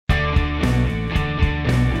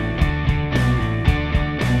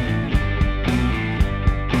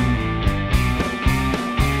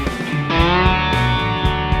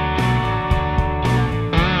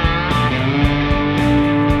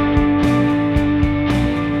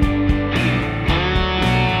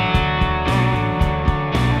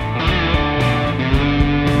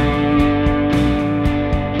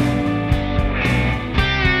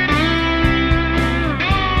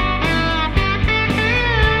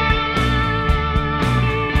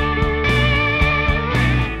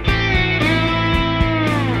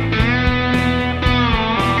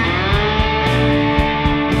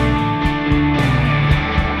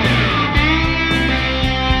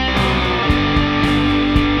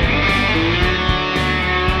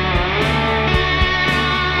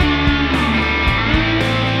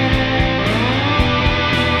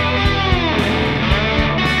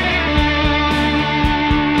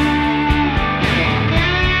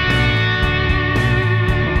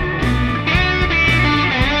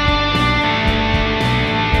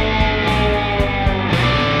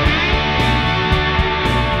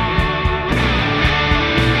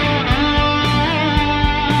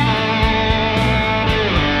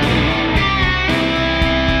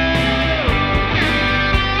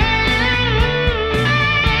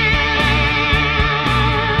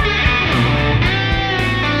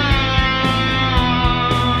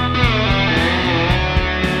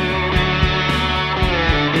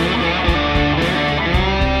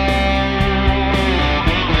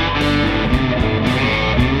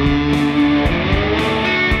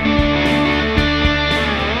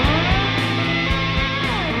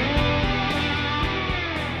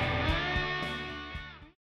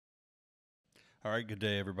All right, good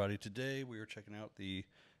day, everybody. Today we are checking out the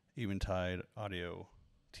Eventide Audio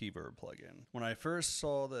Tverb plugin. When I first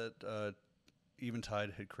saw that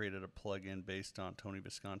Eventide had created a plugin based on Tony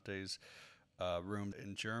Visconti's room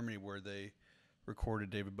in Germany where they recorded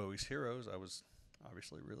David Bowie's Heroes, I was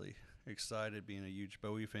obviously really excited, being a huge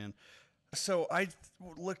Bowie fan. So I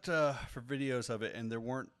looked for videos of it, and there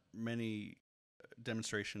weren't many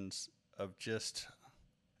demonstrations of just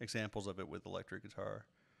examples of it with electric guitar.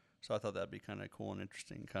 So I thought that'd be kind of cool and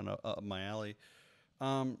interesting, kind of up my alley.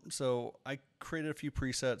 So I created a few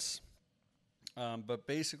presets, but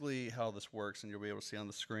basically how this works, and you'll be able to see on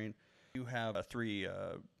the screen, you have three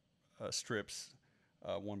strips,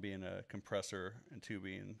 one being a compressor and two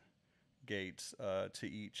being gates to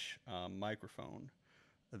each microphone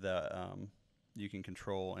that you can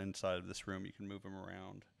control inside of this room. You can move them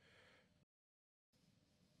around,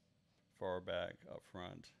 far back, up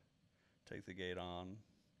front, take the gate on,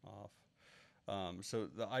 off. So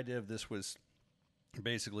the idea of this was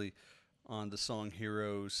basically on the song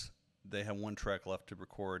Heroes, they had one track left to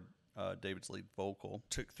record David's lead vocal.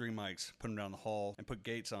 Took three mics, put them down the hall, and put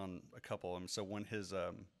gates on a couple of them. So when his,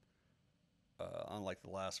 on like the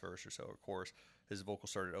last verse or so, of course, his vocal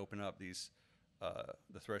started to open up, these,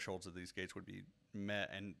 the thresholds of these gates would be met,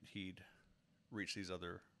 and he'd reach these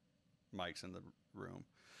other mics in the room.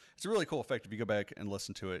 It's a really cool effect. If you go back and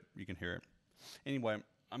listen to it, you can hear it. Anyway,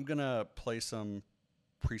 I'm going to play some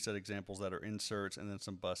preset examples that are inserts and then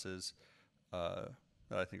some buses that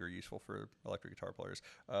I think are useful for electric guitar players.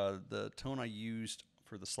 The tone I used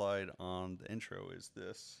for the slide on the intro is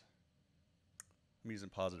this. I'm using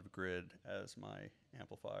Positive Grid as my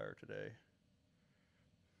amplifier today.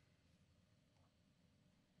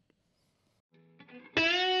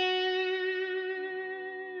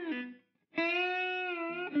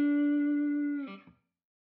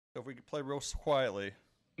 So if we could play real quietly,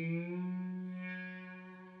 you'll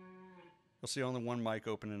see only one mic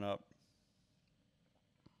opening up.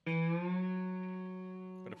 But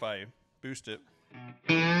if I boost it,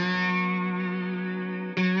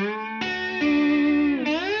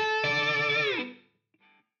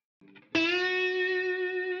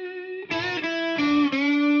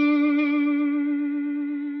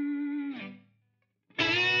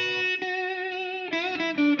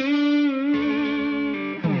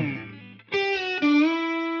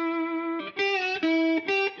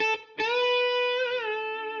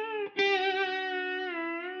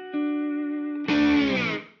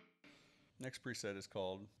 next preset is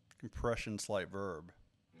called Compression Slight Verb.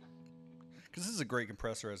 Because this is a great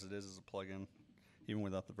compressor as it is as a plugin, even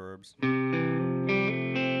without the verbs.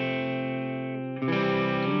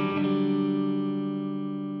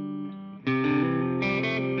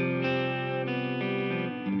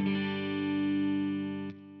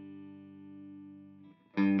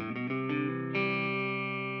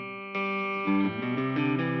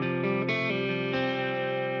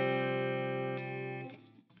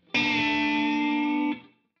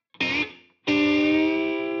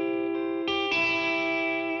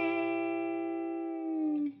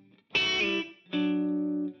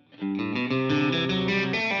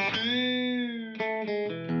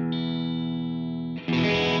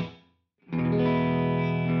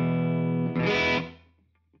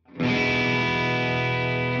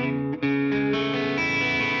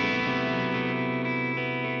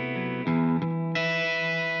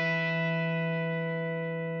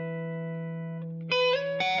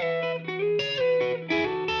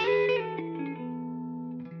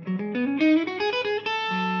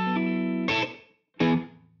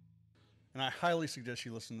 And I highly suggest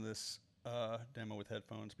you listen to this demo with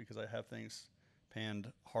headphones, because I have things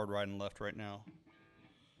panned hard right and left right now.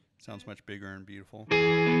 It sounds much bigger and beautiful.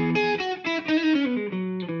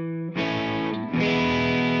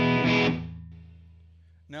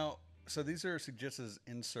 Now, so these are suggested as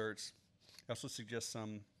inserts. I also suggest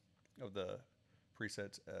some of the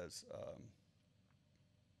presets as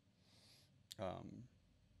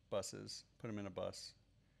buses. Put them in a bus.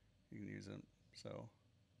 You can use it. So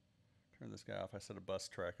turn this guy off. I set a bus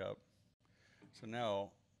track up. So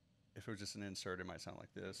now, if it was just an insert, it might sound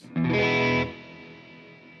like this.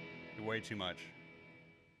 Way too much.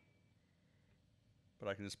 But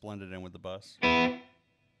I can just blend it in with the bus.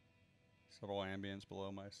 Subtle ambience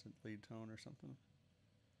below my lead tone or something.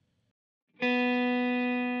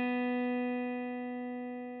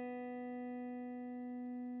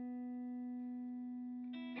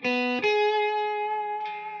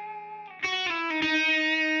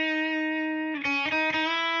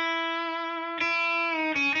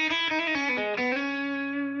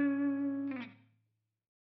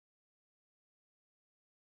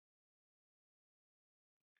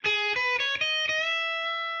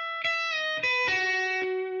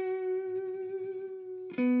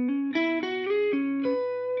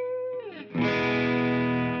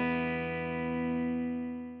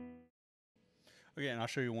 Okay, and I'll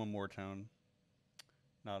show you one more tone.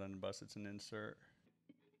 Not in a bus, it's an insert.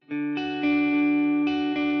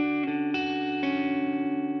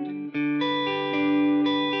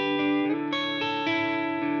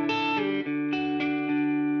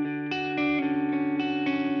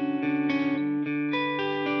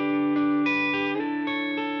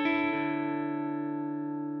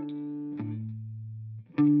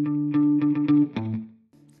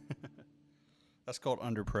 That's called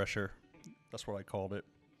under pressure. That's what I called it.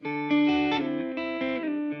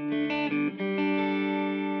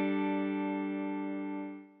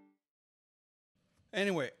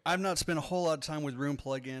 Anyway, I've not spent a whole lot of time with Room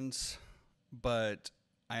plugins, but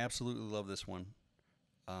I absolutely love this one.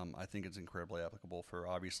 I think it's incredibly applicable for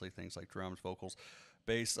obviously things like drums, vocals,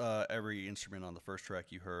 bass, every instrument on the first track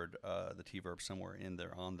you heard, the Tverb somewhere in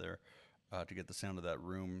there on there to get the sound of that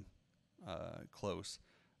room close.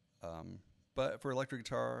 But for electric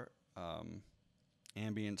guitar,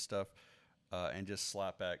 ambient stuff, and just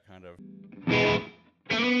slapback kind of.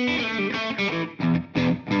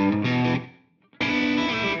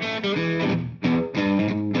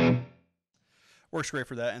 Works great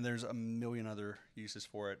for that, and there's a million other uses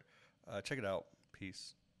for it. Check it out.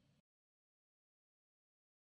 Peace.